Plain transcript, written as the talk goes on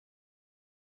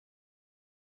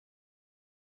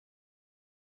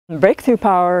Breakthrough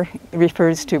power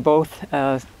refers to both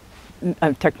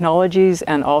technologies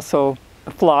and also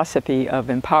a philosophy of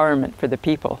empowerment for the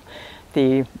people.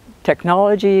 The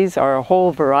technologies are a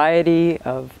whole variety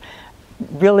of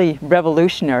really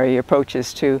revolutionary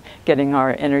approaches to getting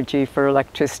our energy for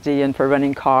electricity and for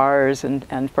running cars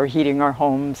and for heating our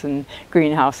homes and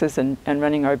greenhouses and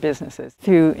running our businesses.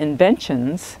 Through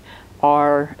inventions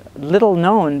are little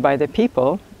known by the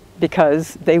people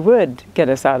because they would get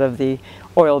us out of the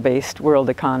oil-based world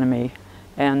economy,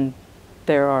 and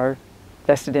there are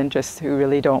vested interests who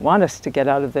really don't want us to get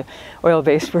out of the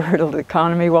oil-based world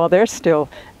economy while they're still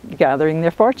gathering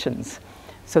their fortunes.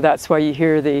 So that's why you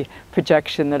hear the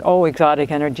projection that, oh, exotic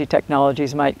energy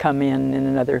technologies might come in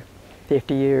another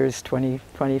 50 years,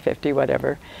 2050,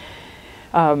 whatever.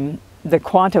 The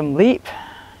quantum leap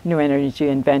new energy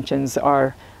inventions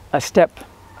are a step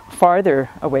farther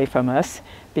away from us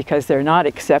because they're not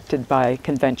accepted by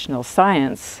conventional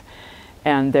science,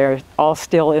 and they're all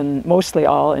still mostly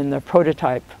all in the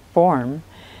prototype form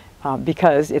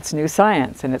because it's new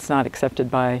science and it's not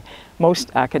accepted by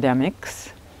most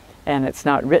academics, and it's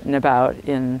not written about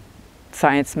in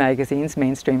science magazines,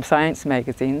 mainstream science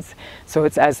magazines, so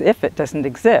it's as if it doesn't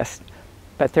exist.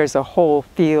 But there's a whole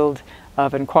field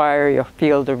of inquiry, a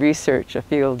field of research, a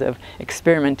field of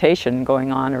experimentation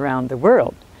going on around the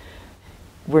world.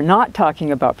 We're not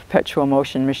talking about perpetual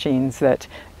motion machines that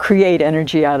create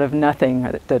energy out of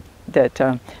nothing,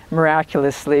 that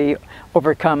miraculously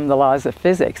overcome the laws of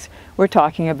physics. We're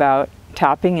talking about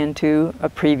tapping into a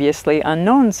previously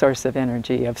unknown source of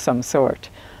energy of some sort.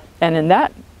 And in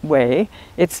that way,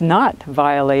 it's not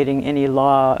violating any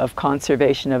law of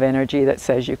conservation of energy that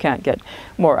says you can't get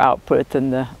more output than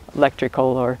the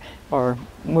electrical or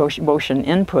motion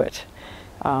input.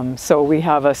 So we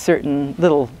have a certain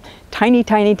little tiny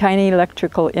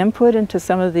electrical input into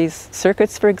some of these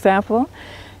circuits, for example,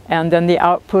 and then the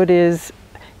output is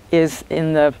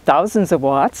in the thousands of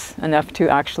watts, enough to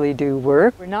actually do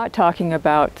work. We're not talking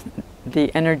about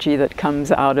the energy that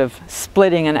comes out of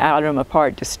splitting an atom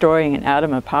apart, destroying an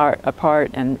atom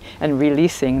apart and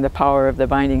releasing the power of the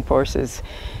binding forces.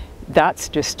 That's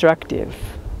destructive,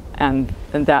 and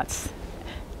that's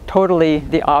totally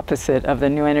the opposite of the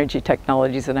new energy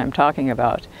technologies that I'm talking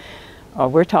about.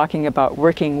 We're talking about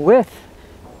working with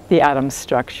the atom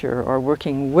structure or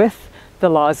working with the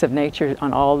laws of nature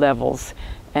on all levels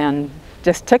and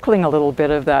just tickling a little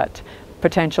bit of that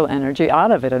potential energy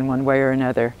out of it in one way or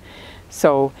another.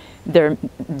 So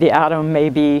the atom may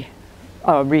be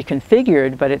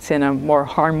reconfigured, but it's in a more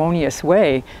harmonious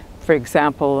way. For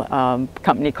example, a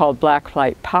company called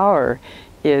Blacklight Power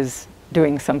is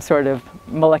doing some sort of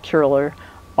molecular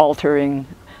altering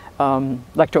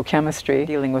electrochemistry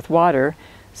dealing with water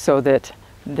so that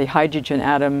the hydrogen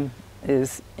atom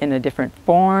is in a different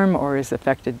form or is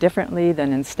affected differently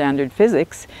than in standard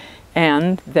physics,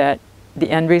 and that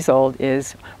the end result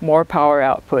is more power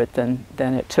output than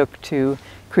it took to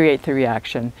create the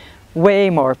reaction,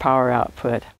 way more power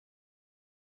output.